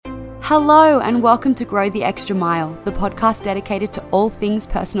Hello and welcome to Grow the Extra Mile, the podcast dedicated to all things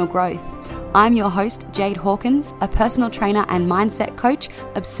personal growth. I'm your host, Jade Hawkins, a personal trainer and mindset coach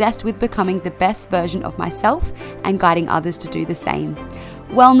obsessed with becoming the best version of myself and guiding others to do the same.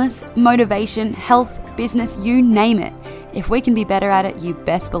 Wellness, motivation, health, business, you name it. If we can be better at it, you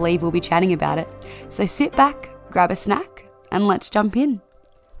best believe we'll be chatting about it. So sit back, grab a snack, and let's jump in.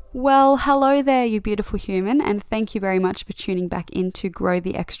 Well, hello there, you beautiful human, and thank you very much for tuning back in to Grow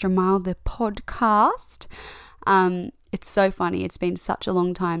the Extra Mile, the podcast. It's so funny. It's been such a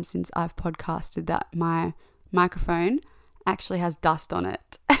long time since I've podcasted that my microphone actually has dust on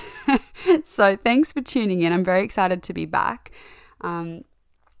it. So thanks for tuning in. I'm very excited to be back.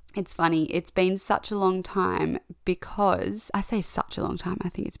 It's funny. It's been such a long time because, I say such a long time, I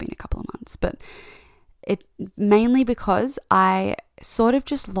think it's been a couple of months, but it mainly because I sort of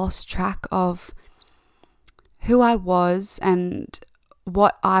just lost track of who I was and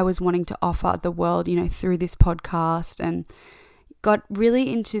what I was wanting to offer the world, through this podcast, and got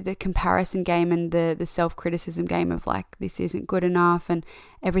really into the comparison game and the self-criticism game of like, this isn't good enough and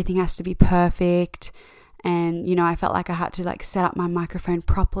everything has to be perfect. And, I felt like I had to set up my microphone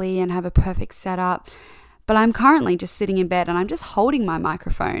properly and have a perfect setup. But I'm currently just sitting in bed and I'm just holding my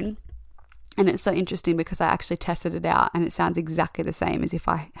microphone. And it's so interesting because I actually tested it out and it sounds exactly the same as if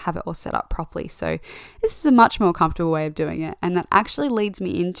I have it all set up properly. So this is a much more comfortable way of doing it. And that actually leads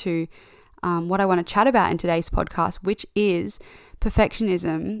me into what I want to chat about in today's podcast, which is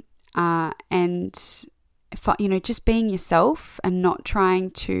perfectionism and, just being yourself and not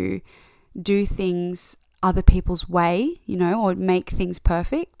trying to do things other people's way, or make things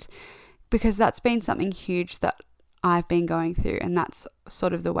perfect, because that's been something huge that I've been going through, and that's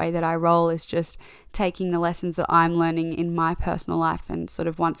sort of the way that I roll, is just taking the lessons that I'm learning in my personal life and sort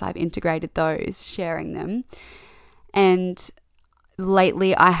of once I've integrated those, sharing them. And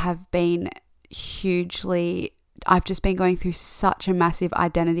lately I have been I've just been going through such a massive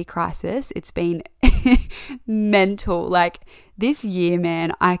identity crisis. It's been mental. Like this year,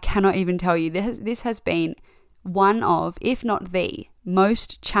 man, I cannot even tell you, this has been one of, if not the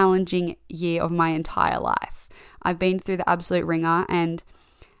most challenging year of my entire life. I've been through the absolute ringer, and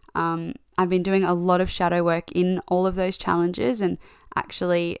I've been doing a lot of shadow work in all of those challenges and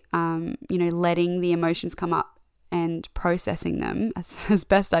actually, letting the emotions come up and processing them as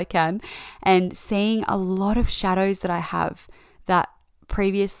best I can, and seeing a lot of shadows that I have that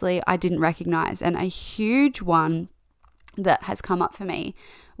previously I didn't recognize. And a huge one that has come up for me,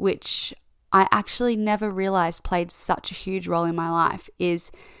 which I actually never realized played such a huge role in my life,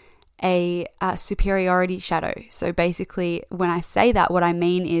 is a superiority shadow. So basically, when I say that, what I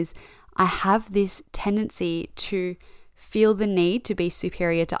mean is I have this tendency to feel the need to be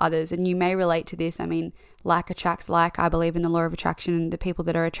superior to others. And you may relate to this. I mean, like attracts like. I believe in the law of attraction, and the people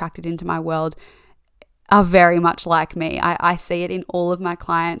that are attracted into my world are very much like me. I see it in all of my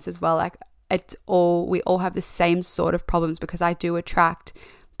clients as well. Like we all have the same sort of problems, because I do attract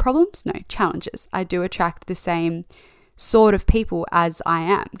challenges. I do attract the same sort of people as I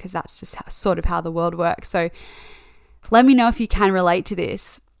am, because that's just sort of how the world works. So let me know if you can relate to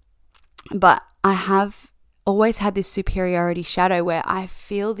this. But I have always had this superiority shadow where I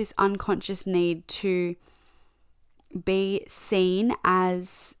feel this unconscious need to be seen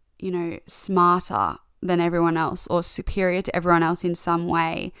as, smarter than everyone else or superior to everyone else in some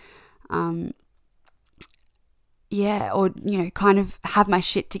way. Or, kind of have my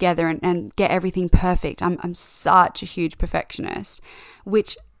shit together and get everything perfect. I'm such a huge perfectionist,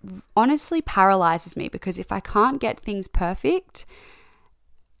 which honestly paralyzes me, because if I can't get things perfect,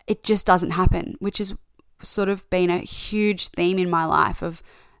 it just doesn't happen, which has sort of been a huge theme in my life of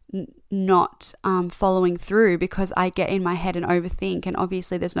not following through, because I get in my head and overthink, and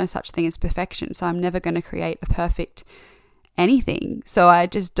obviously there's no such thing as perfection. So I'm never going to create a perfect anything. So I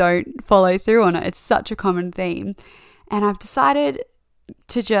just don't follow through on it. It's such a common theme. And I've decided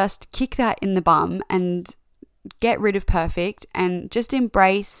to just kick that in the bum and get rid of perfect and just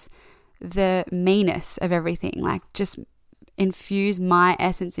embrace the meanness of everything. Like just infuse my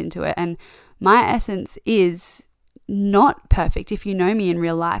essence into it. And my essence is not perfect. If you know me in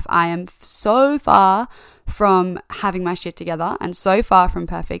real life, I am so far from having my shit together and so far from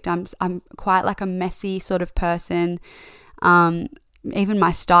perfect. I'm quite like a messy sort of person. Even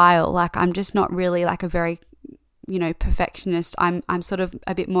my style, like I'm just not really like a very, perfectionist. I'm sort of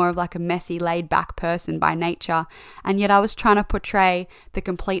a bit more of like a messy, laid back person by nature. And yet I was trying to portray the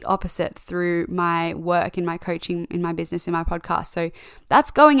complete opposite through my work, in my coaching, in my business, in my podcast. So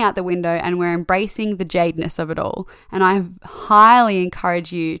that's going out the window, and we're embracing the jadeness of it all. And I highly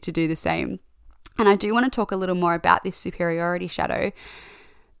encourage you to do the same. And I do want to talk a little more about this superiority shadow,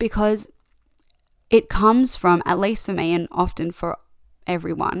 because it comes from, at least for me and often for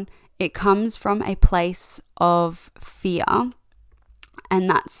everyone, it comes from a place of fear. And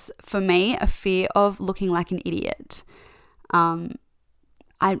that's, for me, a fear of looking like an idiot.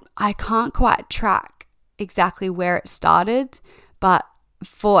 I can't quite track exactly where it started, but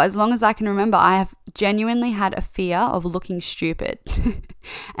for as long as I can remember, I have genuinely had a fear of looking stupid.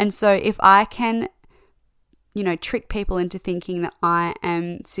 And so if I can, trick people into thinking that I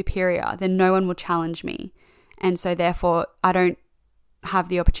am superior, then no one will challenge me. And so therefore I don't have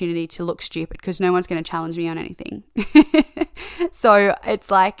the opportunity to look stupid because no one's going to challenge me on anything. So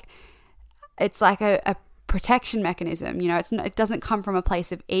it's like a protection mechanism. It doesn't come from a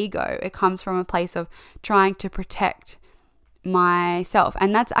place of ego. It comes from a place of trying to protect myself.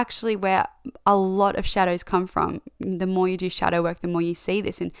 And that's actually where a lot of shadows come from. The more you do shadow work, the more you see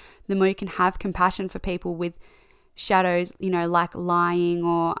this, and the more you can have compassion for people with shadows, like lying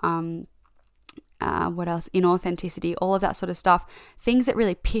or what else, inauthenticity, all of that sort of stuff, things that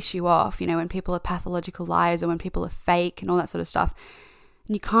really piss you off, when people are pathological liars or when people are fake and all that sort of stuff.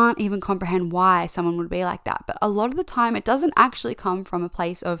 And you can't even comprehend why someone would be like that. But a lot of the time it doesn't actually come from a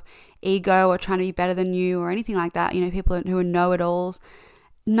place of ego or trying to be better than you or anything like that. People who are know-it-alls,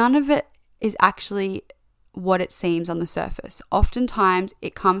 none of it is actually what it seems on the surface. Oftentimes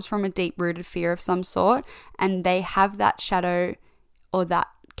it comes from a deep-rooted fear of some sort, and they have that shadow or that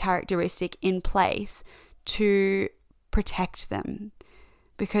characteristic in place to protect them,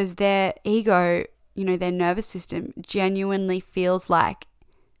 because their ego, their nervous system genuinely feels like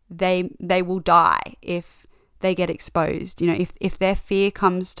they will die if they get exposed. If their fear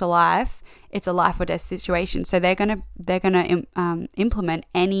comes to life, it's a life or death situation. So they're gonna implement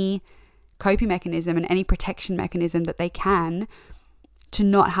any coping mechanism and any protection mechanism that they can to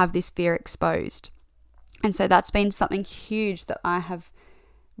not have this fear exposed. And so that's been something huge that I have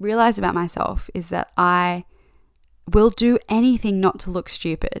realized about myself, is that I will do anything not to look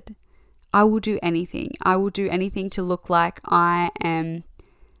stupid. I will do anything. I will do anything to look like I am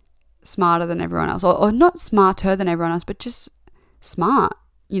smarter than everyone else, or not smarter than everyone else, but just smart,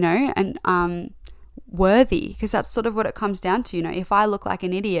 and worthy, because that's sort of what it comes down to. If I look like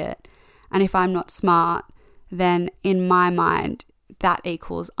an idiot and if I'm not smart, then in my mind that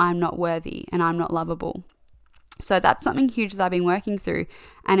equals I'm not worthy and I'm not lovable. So that's something huge that I've been working through,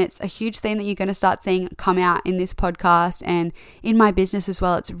 and it's a huge theme that you're going to start seeing come out in this podcast and in my business as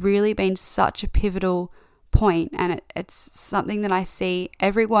well. It's really been such a pivotal point, and it's something that I see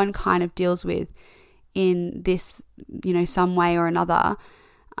everyone kind of deals with in this, some way or another.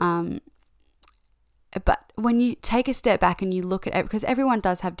 But when you take a step back and you look at it, because everyone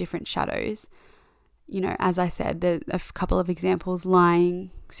does have different shadows, as I said, there's a couple of examples: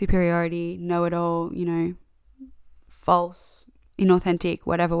 lying, superiority, know-it-all, false, inauthentic,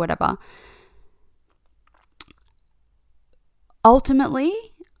 whatever. Ultimately,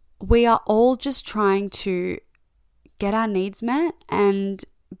 we are all just trying to get our needs met and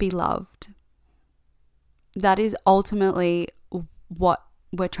be loved. That is ultimately what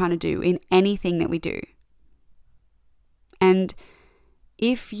we're trying to do in anything that we do. And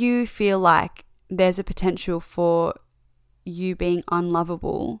if you feel like there's a potential for you being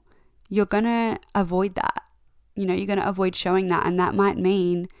unlovable, you're going to avoid that. You're going to avoid showing that. And that might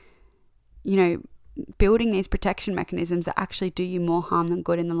mean, building these protection mechanisms that actually do you more harm than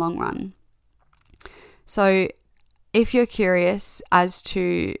good in the long run. So if you're curious as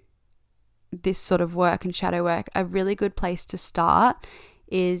to this sort of work and shadow work, a really good place to start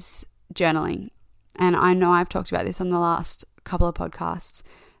is journaling. And I know I've talked about this on the last couple of podcasts,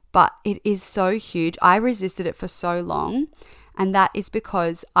 but it is so huge. I resisted it for so long, and that is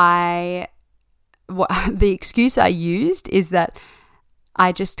because the excuse I used is that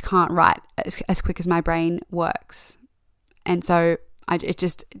I just can't write as quick as my brain works. And so it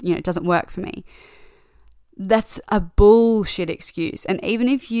just, it doesn't work for me. That's a bullshit excuse. And even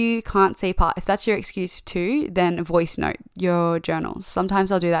if you can't see if that's your excuse too, then voice note your journals.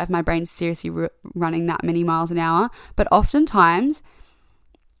 Sometimes I'll do that if my brain's seriously running that many miles an hour. But oftentimes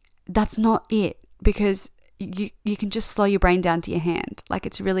that's not it, because you can just slow your brain down to your hand. Like,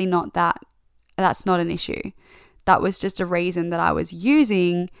 it's really not that. That's not an issue. That was just a reason that I was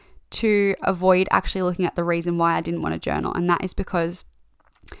using to avoid actually looking at the reason why I didn't want to journal. And that is because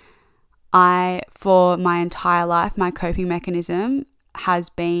for my entire life, my coping mechanism has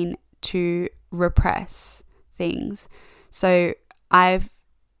been to repress things. So I've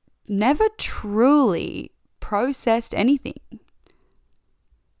never truly processed anything,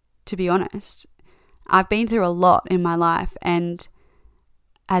 to be honest. I've been through a lot in my life, and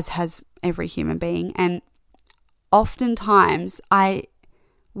as has every human being. And oftentimes I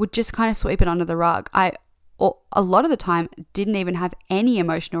would just kind of sweep it under the rug. A lot of the time didn't even have any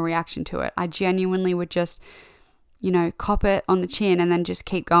emotional reaction to it. I genuinely would just, cop it on the chin and then just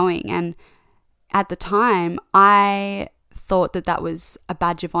keep going. And at the time, I thought that was a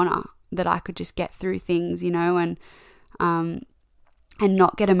badge of honor, that I could just get through things, and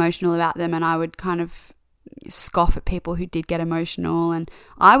not get emotional about them. And I would kind of scoff at people who did get emotional. And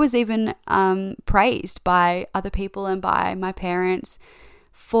I was even praised by other people and by my parents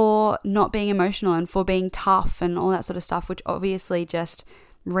for not being emotional and for being tough and all that sort of stuff, which obviously just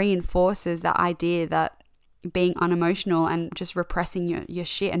reinforces that idea that being unemotional and just repressing your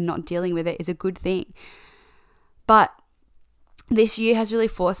shit and not dealing with it is a good thing. But this year has really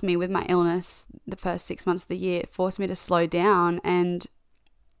forced me, with my illness, the first 6 months of the year, it forced me to slow down, and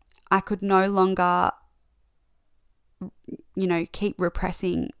I could no longer, keep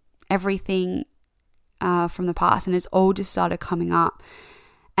repressing everything from the past, and it's all just started coming up.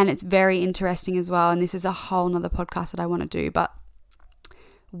 And it's very interesting as well, and this is a whole nother podcast that I want to do, but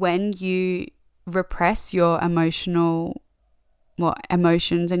when you repress your emotions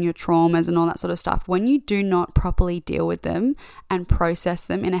and your traumas and all that sort of stuff, when you do not properly deal with them and process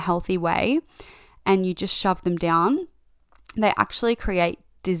them in a healthy way, and you just shove them down, they actually create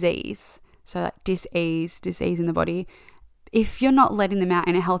disease. So like disease in the body. If you're not letting them out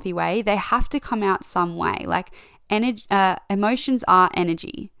in a healthy way, they have to come out some way. Like emotions are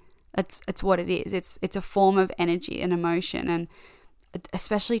energy. It's what it is. It's a form of energy and emotion, and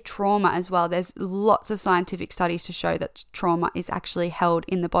especially trauma as well. There's lots of scientific studies to show that trauma is actually held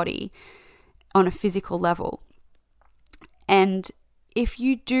in the body on a physical level. And if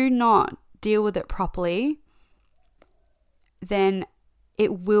you do not deal with it properly, then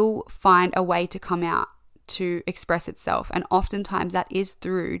it will find a way to come out, to express itself. And oftentimes that is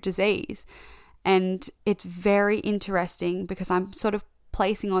through disease. And it's very interesting because I'm sort of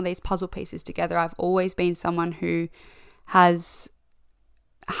placing all these puzzle pieces together. I've always been someone who has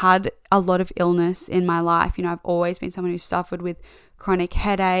had a lot of illness in my life. I've always been someone who suffered with chronic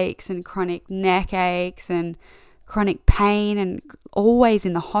headaches and chronic neck aches and chronic pain, and always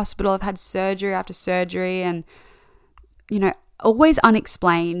in the hospital. I've had surgery after surgery, and, always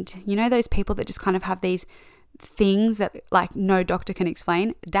unexplained. Those people that just kind of have these things that like no doctor can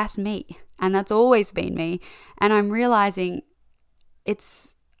explain. That's me. And that's always been me. And I'm realizing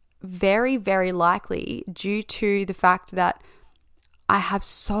it's very, very likely due to the fact that I have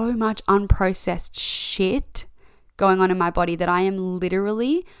so much unprocessed shit going on in my body that I am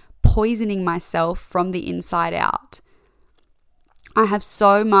literally poisoning myself from the inside out. I have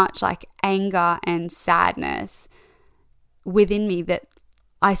so much like anger and sadness within me that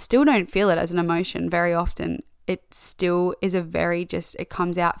I still don't feel it as an emotion very often. It still is it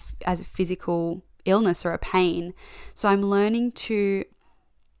comes out as a physical illness or a pain. So I'm learning to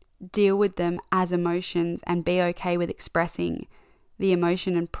deal with them as emotions and be okay with expressing the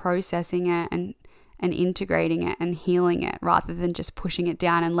emotion and processing it and integrating it and healing it, rather than just pushing it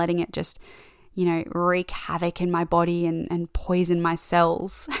down and letting it just, wreak havoc in my body and poison my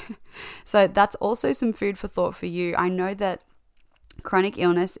cells. So that's also some food for thought for you. I know that chronic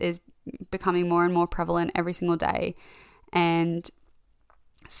illness is becoming more and more prevalent every single day, and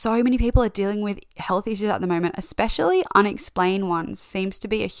so many people are dealing with health issues at the moment, especially unexplained ones. Seems to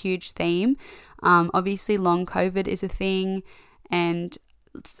be a huge theme. Obviously long COVID is a thing, and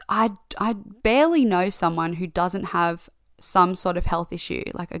I barely know someone who doesn't have some sort of health issue,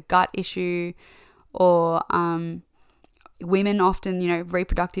 like a gut issue, or women often,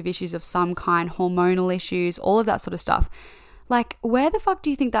 reproductive issues of some kind, hormonal issues, all of that sort of stuff. Like, where the fuck do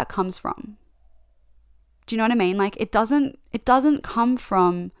you think that comes from? Do you know what I mean? Like, it doesn't come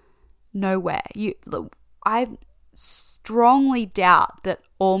from nowhere. I strongly doubt that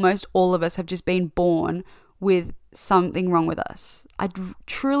almost all of us have just been born with something wrong with us. I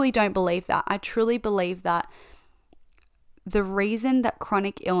truly don't believe that. I truly believe that the reason that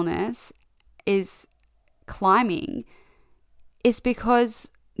chronic illness is climbing is because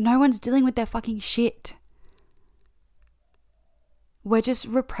no one's dealing with their fucking shit. We're just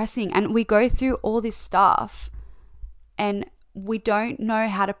repressing, and we go through all this stuff and we don't know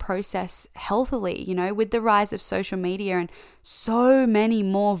how to process healthily, with the rise of social media and so many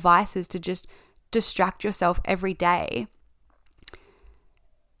more vices to just distract yourself every day.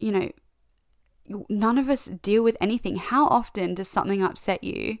 None of us deal with anything. How often does something upset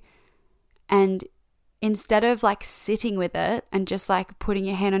you, and instead of like sitting with it and just like putting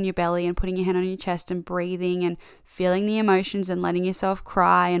your hand on your belly and putting your hand on your chest and breathing and feeling the emotions and letting yourself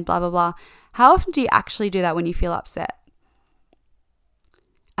cry and blah, blah, blah, how often do you actually do that when you feel upset?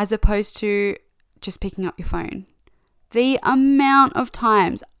 As opposed to just picking up your phone The amount of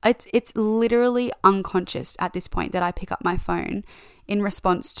times, it's literally unconscious at this point that I pick up my phone in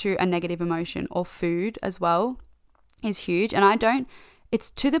response to a negative emotion, or food as well is huge. And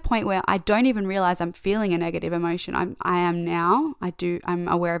it's to the point where I don't even realize I'm feeling a negative emotion. I'm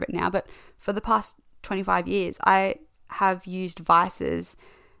aware of it now, but for the past 25 years, I have used vices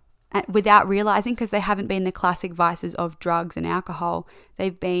without realizing, because they haven't been the classic vices of drugs and alcohol.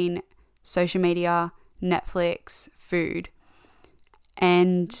 They've been social media, Netflix, food.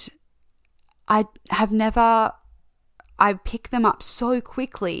 And I pick them up so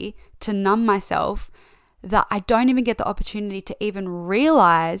quickly to numb myself that I don't even get the opportunity to even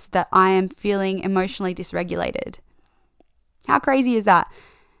realize that I am feeling emotionally dysregulated. How crazy is that?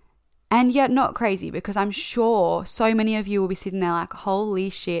 And yet not crazy, because I'm sure so many of you will be sitting there like, holy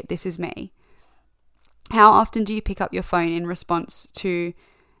shit, this is me. How often do you pick up your phone in response to,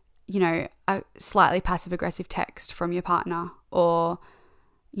 a slightly passive aggressive text from your partner, or,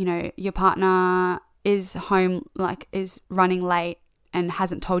 your partner is home, is running late and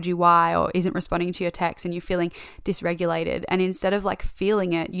hasn't told you why, or isn't responding to your text, and you're feeling dysregulated. And instead of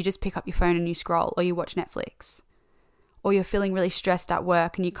feeling it, you just pick up your phone and you scroll, or you watch Netflix. Or you're feeling really stressed at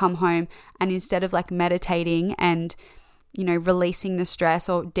work and you come home, and instead of meditating and, releasing the stress,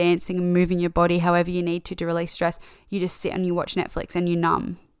 or dancing and moving your body however you need to release stress, you just sit and you watch Netflix and you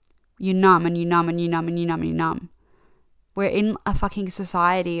numb. You numb and you numb and you numb and you numb and you numb. We're in a fucking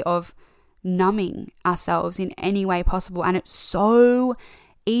society of numbing ourselves in any way possible, and it's so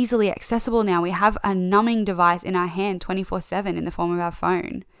easily accessible now. We have a numbing device in our hand 24/7 in the form of our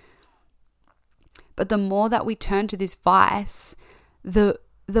phone. But the more that we turn to this vice, the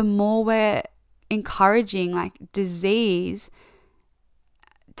more we're encouraging disease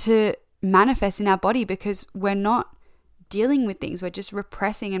to manifest in our body, because we're not dealing with things. We're just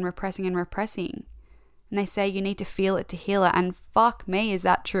repressing and repressing and repressing. And they say you need to feel it to heal it. And fuck me, is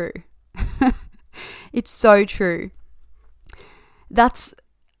that true? It's so true. That's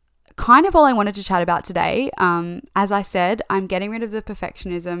kind of all I wanted to chat about today. As I said, I'm getting rid of the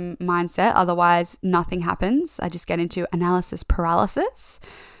perfectionism mindset. Otherwise, nothing happens. I just get into analysis paralysis.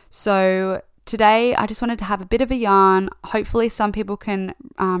 So today, I just wanted to have a bit of a yarn. Hopefully, some people can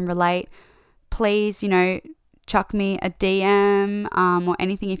relate. Please, chuck me a DM or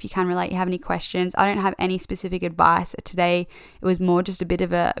anything if you can relate. You have any questions? I don't have any specific advice today. It was more just a bit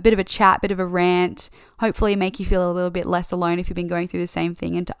of a chat, bit of a rant. Hopefully make you feel a little bit less alone if you've been going through the same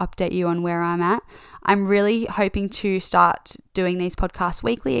thing, and to update you on where I'm at. I'm really hoping to start doing these podcasts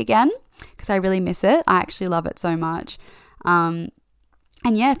weekly again, because I really miss it. I actually love it so much. And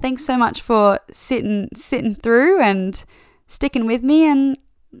yeah, thanks so much for sitting through and sticking with me, and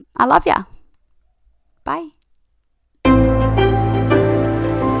I love ya. Bye.